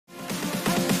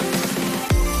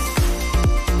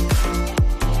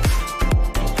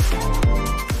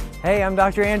Hey, I'm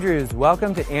Dr. Andrews.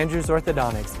 Welcome to Andrews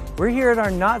Orthodontics. We're here at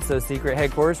our not-so-secret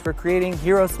headquarters for creating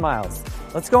hero smiles.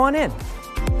 Let's go on in.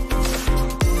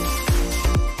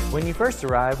 When you first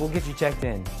arrive, we'll get you checked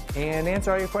in and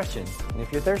answer all your questions. And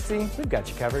if you're thirsty, we've got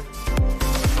you covered.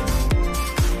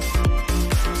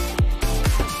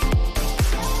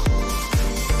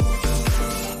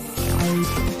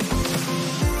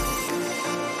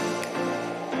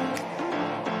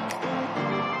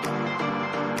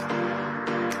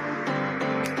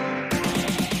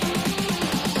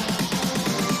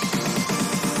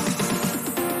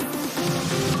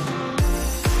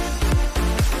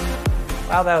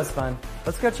 Wow, that was fun.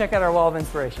 Let's go check out our wall of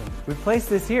inspiration. We placed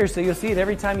this here so you'll see it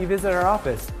every time you visit our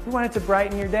office. We want it to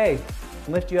brighten your day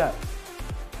and lift you up.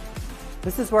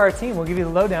 This is where our team will give you the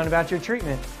lowdown about your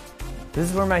treatment. This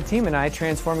is where my team and I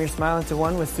transform your smile into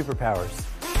one with superpowers.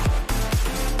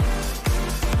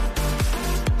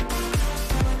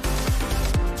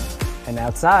 And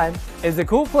outside is a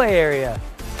cool play area.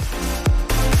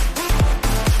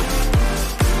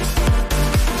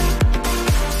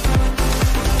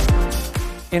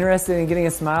 Interested in getting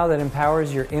a smile that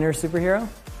empowers your inner superhero?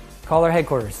 Call our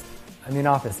headquarters. I'm in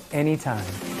office anytime.